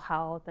mental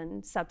health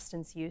and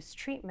substance use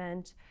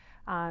treatment.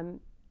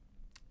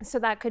 So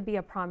that could be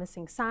a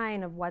promising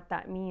sign of what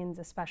that means,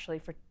 especially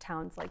for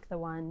towns like the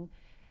one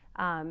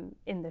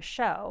in the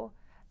show.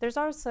 There's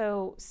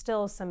also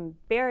still some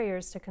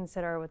barriers to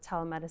consider with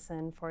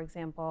telemedicine, for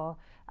example,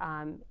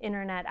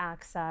 internet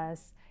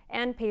access,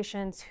 and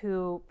patients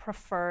who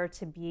prefer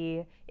to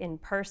be in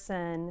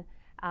person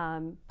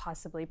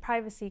possibly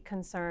privacy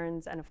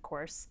concerns, and of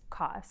course,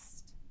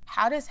 cost.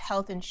 How does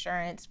health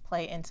insurance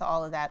play into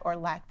all of that, or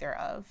lack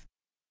thereof?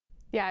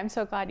 Yeah, I'm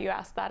so glad you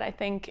asked that. I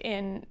think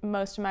in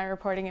most of my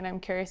reporting, and I'm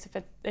curious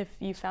if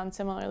you found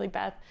similarly,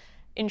 Beth,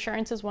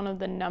 insurance is one of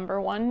the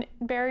 #1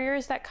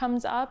 barriers that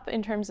comes up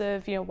in terms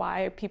of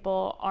why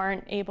people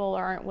aren't able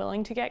or aren't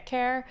willing to get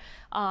care.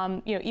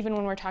 Even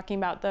when we're talking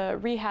about the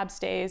rehab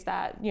stays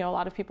that a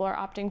lot of people are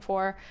opting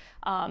for,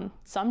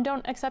 some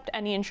don't accept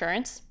any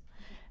insurance.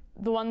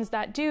 The ones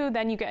that do,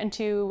 then you get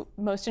into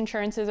most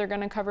insurances are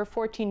going to cover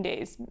 14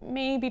 days,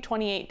 maybe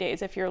 28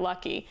 days if you're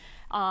lucky.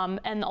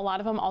 And a lot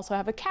of them also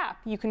have a cap.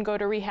 You can go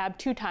to rehab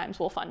 2 times,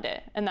 we'll fund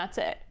it, and that's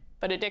it.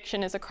 But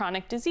addiction is a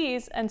chronic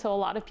disease, and so a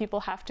lot of people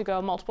have to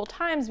go multiple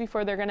times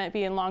before they're going to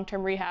be in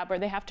long-term rehab, or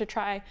they have to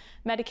try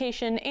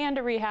medication and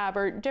a rehab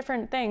or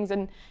different things.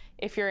 And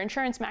if your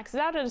insurance maxes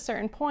out at a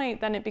certain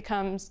point, then it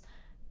becomes,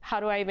 how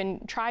do I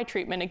even try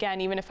treatment again,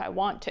 even if I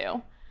want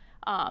to?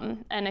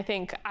 And I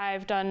think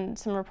I've done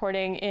some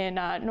reporting in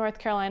North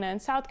Carolina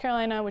and South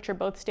Carolina, which are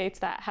both states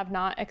that have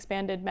not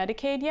expanded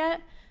Medicaid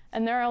yet.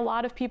 And there are a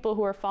lot of people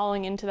who are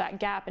falling into that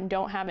gap and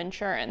don't have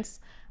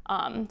insurance.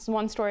 So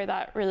one story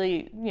that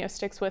really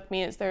sticks with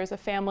me is there's a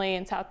family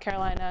in South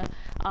Carolina.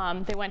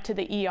 They went to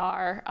the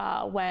ER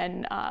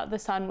when the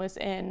son was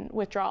in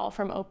withdrawal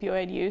from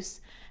opioid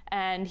use,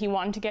 and he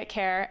wanted to get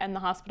care, and the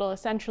hospital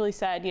essentially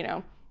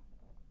said,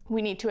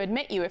 we need to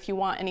admit you if you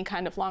want any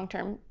kind of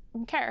long-term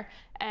care.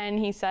 And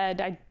he said,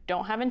 I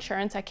don't have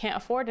insurance, I can't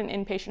afford an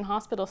inpatient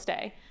hospital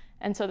stay.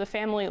 And so the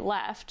family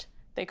left,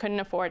 they couldn't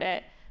afford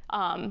it.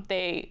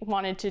 They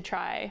wanted to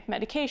try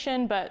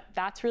medication, but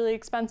that's really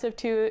expensive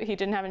too. He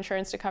didn't have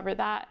insurance to cover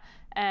that.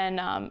 And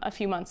a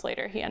few months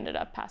later, he ended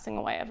up passing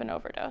away of an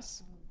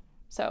overdose.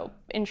 So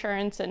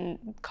insurance and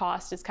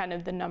cost is kind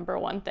of the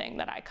 #1 thing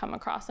that I come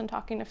across in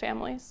talking to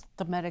families.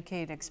 The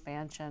Medicaid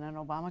expansion and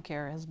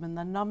Obamacare has been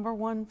the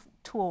 #1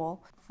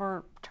 tool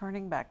for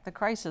turning back the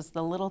crisis.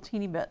 The little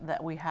teeny bit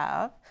that we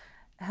have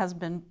has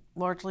been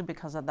largely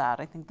because of that.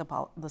 I think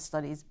the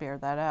studies bear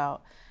that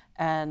out.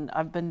 And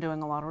I've been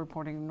doing a lot of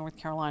reporting in North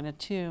Carolina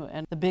too,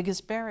 and the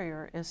biggest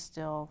barrier is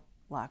still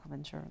lack of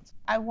insurance.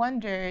 I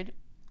wondered,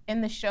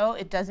 in the show,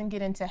 it doesn't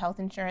get into health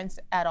insurance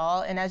at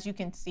all, and as you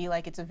can see,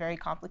 it's a very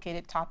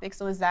complicated topic.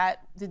 So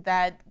did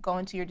that go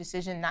into your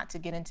decision not to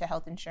get into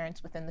health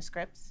insurance within the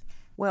scripts?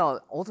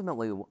 Well,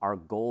 ultimately, our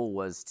goal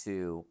was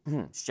to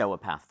show a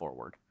path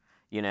forward,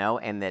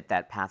 and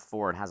that path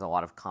forward has a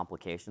lot of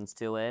complications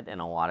to it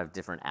and a lot of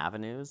different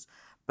avenues.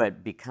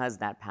 But because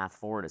that path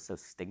forward is so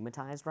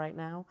stigmatized right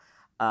now,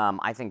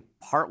 I think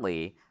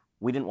partly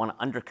we didn't want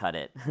to undercut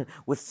it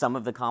with some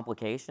of the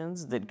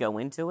complications that go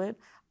into it.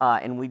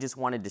 And we just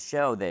wanted to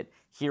show that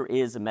here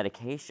is a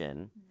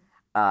medication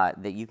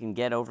that you can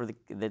get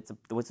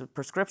with a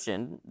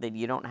prescription, that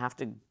you don't have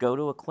to go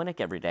to a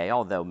clinic every day,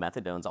 although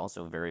methadone's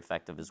also very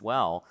effective as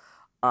well,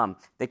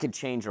 that could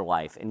change your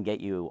life and get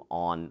you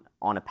on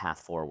a path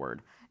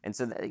forward. And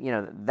so,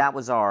 that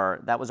was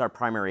our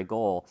primary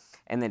goal.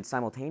 And then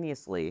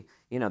simultaneously,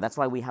 that's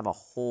why we have a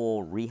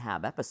whole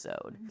rehab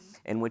episode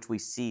in which we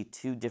see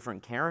 2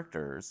 different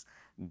characters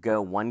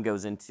go. One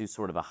goes into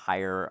sort of a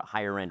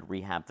higher end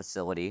rehab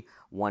facility.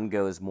 One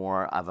goes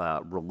more of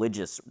a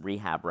religious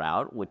rehab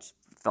route, which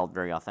felt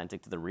very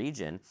authentic to the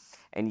region.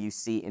 And you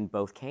see in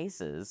both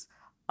cases,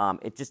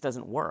 it just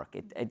doesn't work.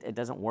 It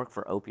doesn't work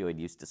for opioid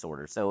use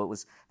disorder. So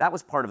that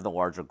was part of the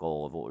larger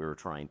goal of what we were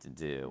trying to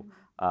do,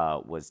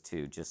 was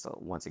to just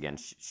once again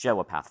show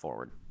a path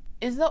forward.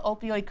 Is the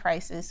opioid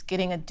crisis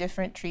getting a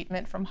different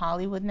treatment from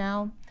Hollywood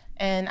now?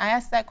 And I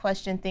asked that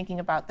question thinking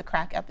about the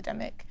crack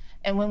epidemic.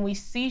 And when we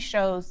see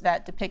shows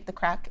that depict the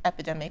crack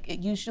epidemic, it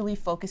usually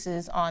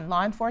focuses on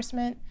law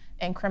enforcement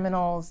and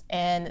criminals,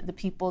 and the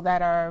people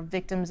that are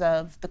victims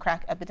of the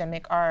crack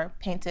epidemic are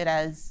painted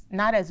as,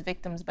 not as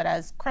victims, but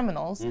as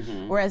criminals.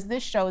 Whereas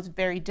this show is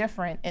very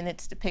different in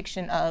its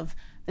depiction of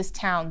this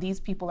town.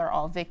 These people are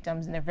all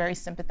victims, and they're very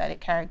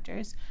sympathetic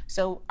characters.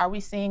 So are we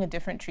seeing a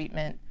different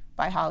treatment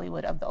by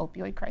Hollywood of the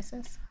opioid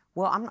crisis?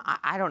 Well,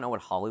 I don't know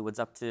what Hollywood's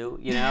up to,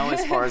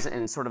 as far as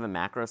in sort of a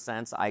macro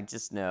sense. I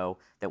just know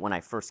that when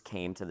I first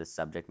came to this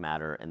subject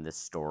matter and this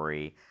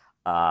story,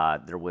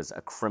 there was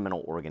a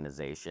criminal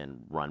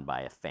organization run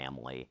by a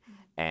family,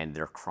 and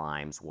their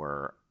crimes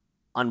were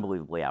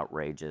unbelievably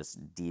outrageous,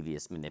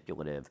 devious,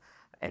 manipulative,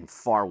 and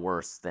far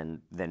worse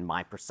than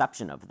my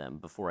perception of them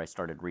before I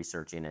started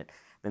researching it.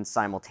 Then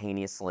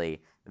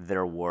simultaneously,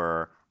 there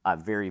were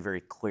very,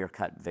 very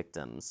clear-cut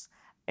victims.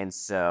 And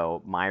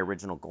so my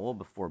original goal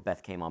before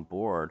Beth came on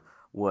board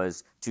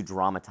was to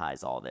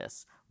dramatize all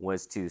this,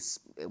 was to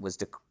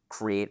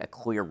create a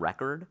clear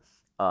record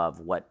of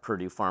what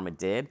Purdue Pharma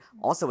did.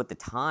 Also at the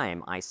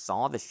time, I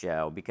saw the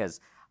show because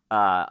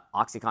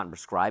OxyContin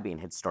prescribing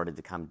had started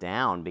to come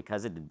down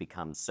because it had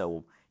become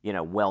so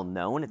well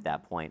known at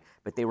that point,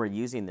 but they were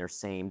using their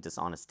same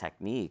dishonest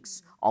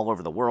techniques all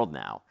over the world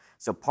now.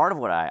 So part of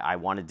what I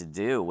wanted to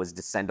do was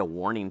to send a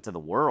warning to the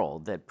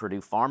world that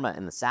Purdue Pharma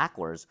and the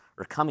Sacklers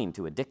are coming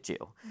to addict you.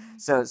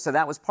 So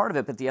that was part of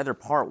it, but the other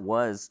part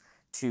was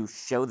to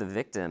show the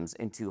victims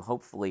and to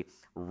hopefully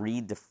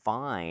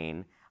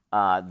redefine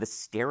the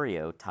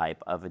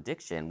stereotype of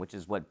addiction, which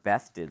is what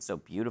Beth did so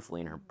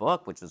beautifully in her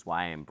book, which is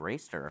why I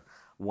embraced her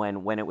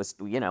when it was,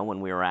 when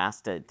we were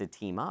asked to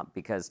team up,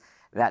 because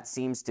that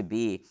seems to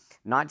be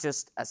not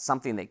just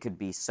something that could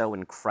be so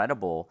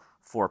incredible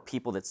for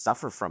people that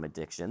suffer from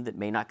addiction that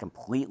may not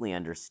completely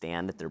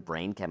understand that their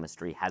brain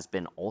chemistry has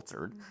been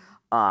altered,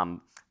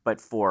 but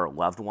for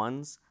loved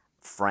ones,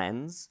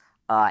 friends,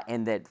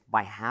 and that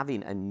by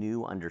having a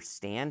new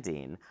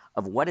understanding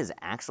of what is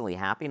actually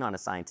happening on a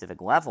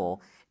scientific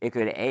level, it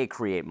could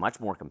create much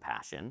more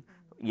compassion,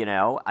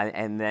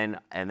 and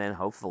then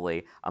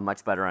hopefully a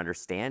much better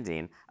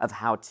understanding of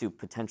how to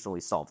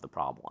potentially solve the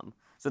problem.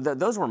 So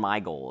those were my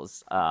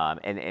goals,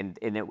 and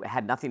it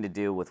had nothing to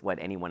do with what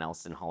anyone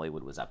else in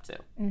Hollywood was up to.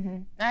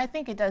 I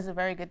think it does a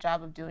very good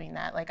job of doing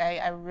that. Like,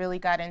 I really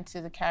got into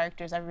the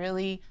characters. I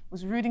really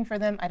was rooting for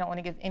them. I don't want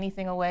to give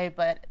anything away,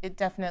 but it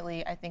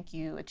definitely, I think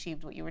you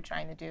achieved what you were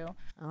trying to do.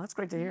 Oh, that's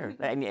great to hear.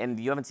 And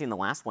you haven't seen the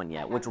last one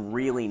yet, which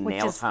really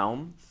nails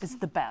home. It's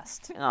the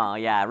best. Oh,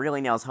 yeah, it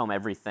really nails home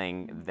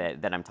everything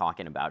that I'm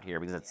talking about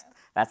here, because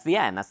that's the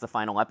end. That's the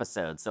final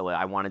episode. So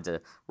I wanted to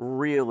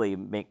really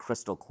make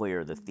crystal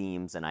clear the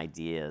themes and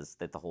ideas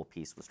that the whole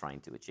piece was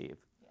trying to achieve.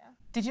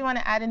 Did you want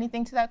to add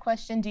anything to that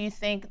question? Do you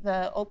think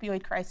the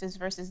opioid crisis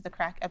versus the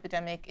crack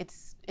epidemic,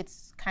 it's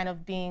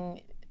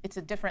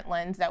a different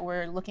lens that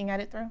we're looking at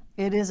it through?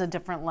 It is a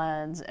different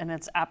lens, and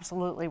it's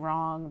absolutely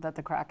wrong that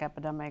the crack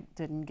epidemic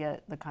didn't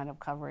get the kind of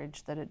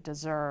coverage that it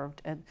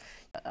deserved. And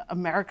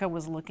America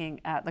was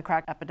looking at the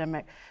crack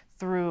epidemic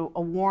through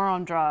a war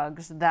on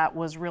drugs that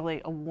was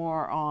really a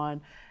war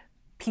on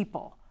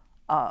people,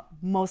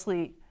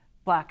 mostly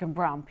Black and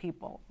brown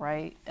people,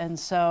 right? And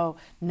so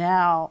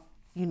now,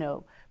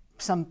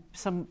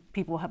 some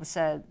people have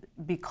said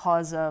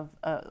because of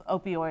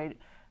opioid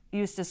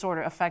use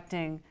disorder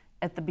affecting,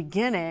 at the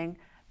beginning,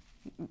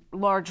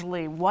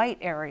 largely white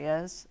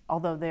areas,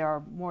 although they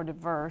are more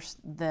diverse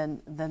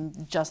than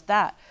just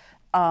that.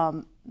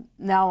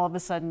 Now all of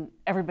a sudden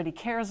everybody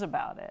cares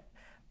about it.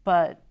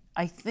 But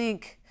I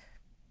think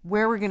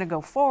where we're going to go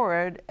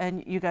forward,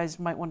 and you guys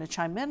might want to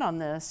chime in on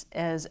this,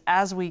 is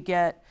as we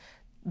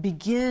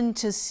begin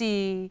to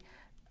see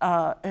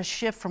a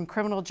shift from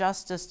criminal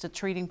justice to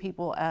treating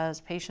people as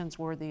patients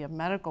worthy of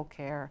medical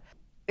care,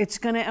 it's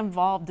going to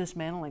involve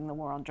dismantling the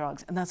war on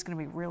drugs, and that's going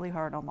to be really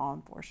hard on law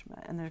enforcement,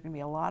 and there's going to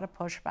be a lot of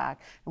pushback.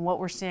 And what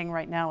we're seeing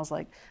right now is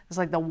it's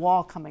like the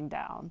wall coming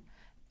down,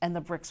 and the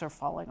bricks are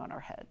falling on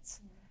our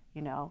heads,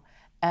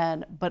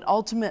 But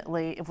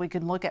ultimately, if we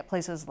can look at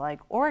places like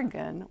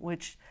Oregon,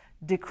 which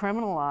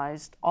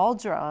decriminalized all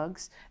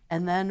drugs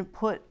and then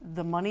put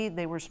the money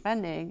they were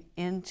spending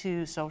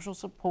into social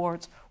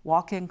supports,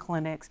 walk-in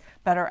clinics,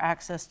 better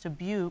access to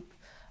BUP,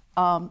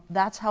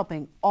 that's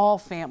helping all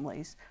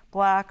families,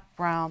 Black,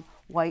 brown,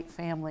 white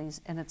families,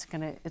 and it's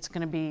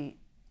gonna be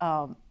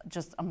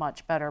just a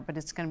much better, but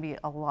it's gonna be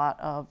a lot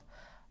of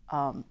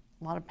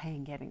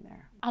pain getting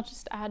there. I'll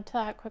just add to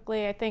that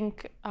quickly. I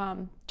think,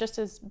 just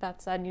as Beth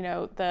said,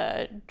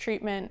 the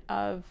treatment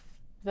of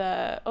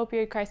the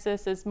opioid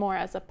crisis is more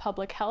as a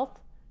public health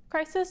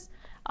crisis.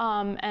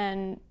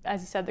 And as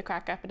you said, the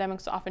crack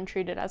epidemic is often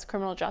treated as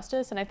criminal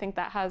justice. And I think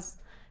that has,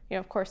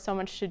 of course, so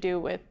much to do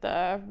with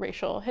the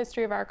racial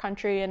history of our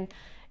country. And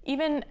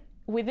even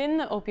within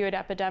the opioid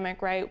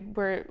epidemic, right,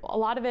 where a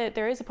lot of it,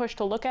 there is a push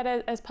to look at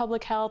it as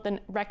public health and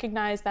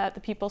recognize that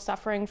the people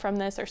suffering from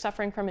this are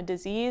suffering from a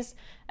disease,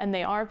 and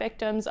they are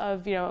victims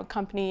of,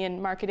 company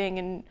and marketing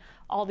and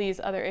all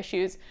these other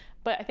issues.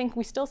 But I think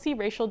we still see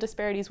racial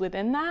disparities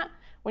within that.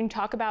 When you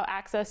talk about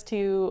access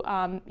to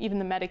even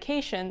the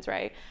medications,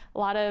 right, a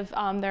lot of,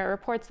 there are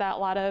reports that a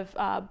lot of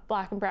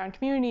Black and brown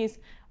communities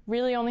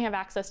really only have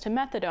access to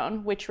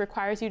methadone, which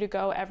requires you to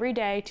go every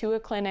day to a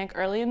clinic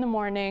early in the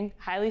morning,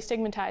 highly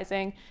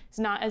stigmatizing. It's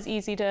not as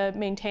easy to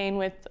maintain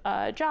with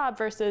a job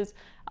versus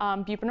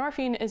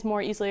buprenorphine is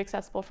more easily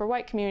accessible for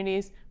white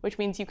communities, which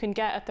means you can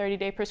get a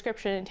 30-day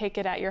prescription and take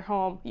it at your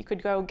home. You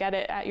could go get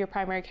it at your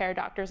primary care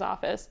doctor's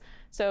office.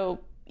 So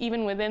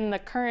even within the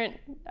current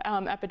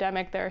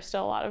epidemic, there are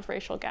still a lot of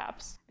racial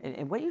gaps.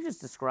 And what you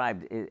just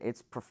described,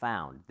 it's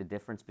profound, the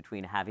difference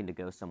between having to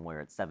go somewhere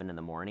at 7 in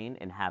the morning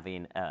and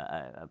having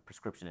a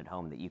prescription at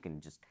home that you can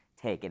just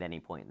take at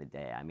any point in the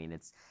day. I mean,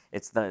 it's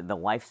the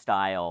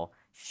lifestyle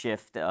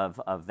shift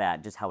of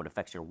that, just how it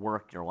affects your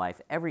work, your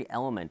life. Every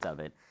element of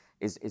it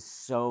is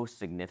so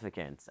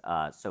significant.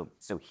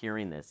 So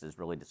hearing this is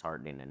really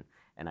disheartening,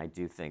 and I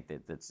do think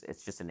that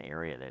it's just an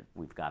area that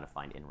we've got to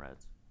find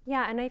inroads.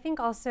 Yeah, and I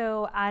think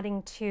also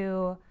adding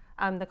to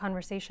the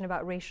conversation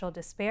about racial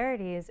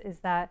disparities is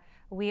that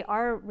we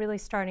are really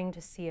starting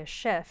to see a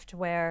shift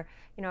where,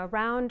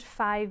 around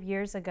 5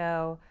 years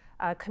ago,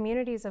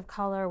 communities of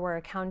color were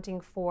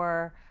accounting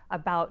for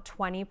about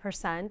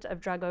 20% of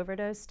drug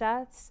overdose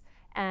deaths.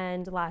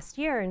 And last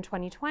year, in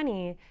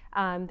 2020,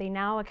 they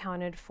now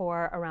accounted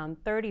for around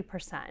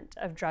 30%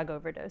 of drug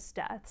overdose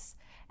deaths.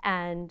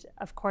 And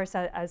of course,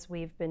 as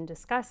we've been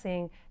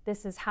discussing,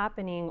 this is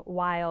happening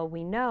while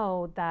we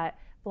know that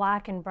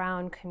Black and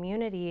brown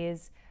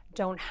communities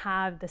don't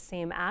have the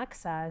same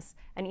access.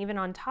 And even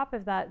on top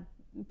of that,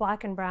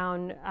 Black and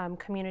brown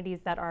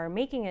communities that are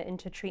making it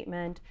into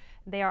treatment,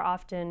 they are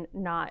often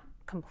not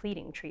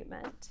completing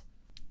treatment.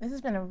 This has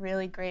been a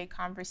really great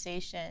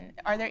conversation.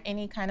 Are there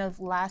any kind of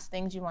last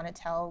things you want to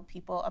tell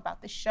people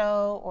about the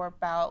show or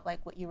about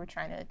like what you were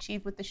trying to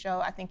achieve with the show?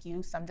 I think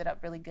you summed it up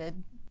really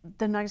good.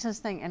 The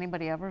nicest thing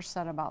anybody ever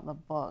said about the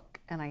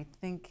book, and I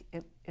think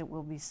it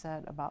will be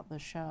said about the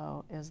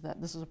show, is that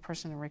this is a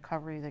person in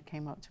recovery that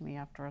came up to me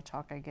after a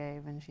talk I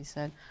gave, and she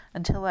said,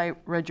 until I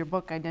read your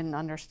book, I didn't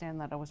understand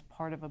that I was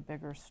part of a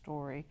bigger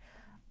story.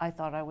 I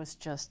thought I was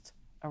just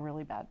a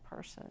really bad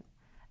person.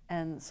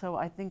 And so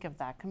I think if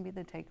that can be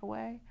the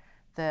takeaway,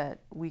 that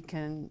we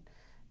can,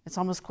 it's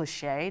almost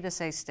cliche to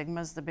say stigma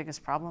is the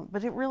biggest problem,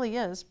 but it really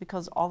is,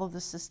 because all of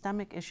the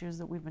systemic issues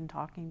that we've been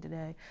talking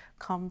today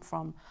come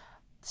from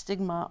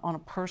stigma on a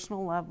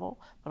personal level,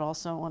 but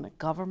also on a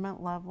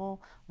government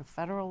level, on a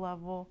federal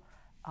level.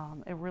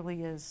 It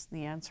really is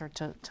the answer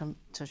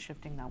to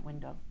shifting that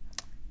window.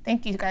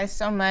 Thank you guys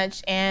so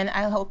much, and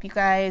I hope you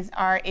guys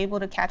are able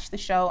to catch the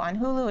show on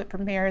Hulu. It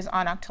premieres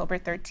on October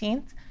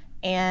 13th.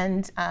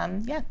 And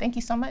yeah, thank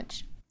you so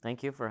much.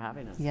 Thank you for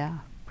having us. Yeah,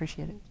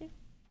 appreciate it. Thank you.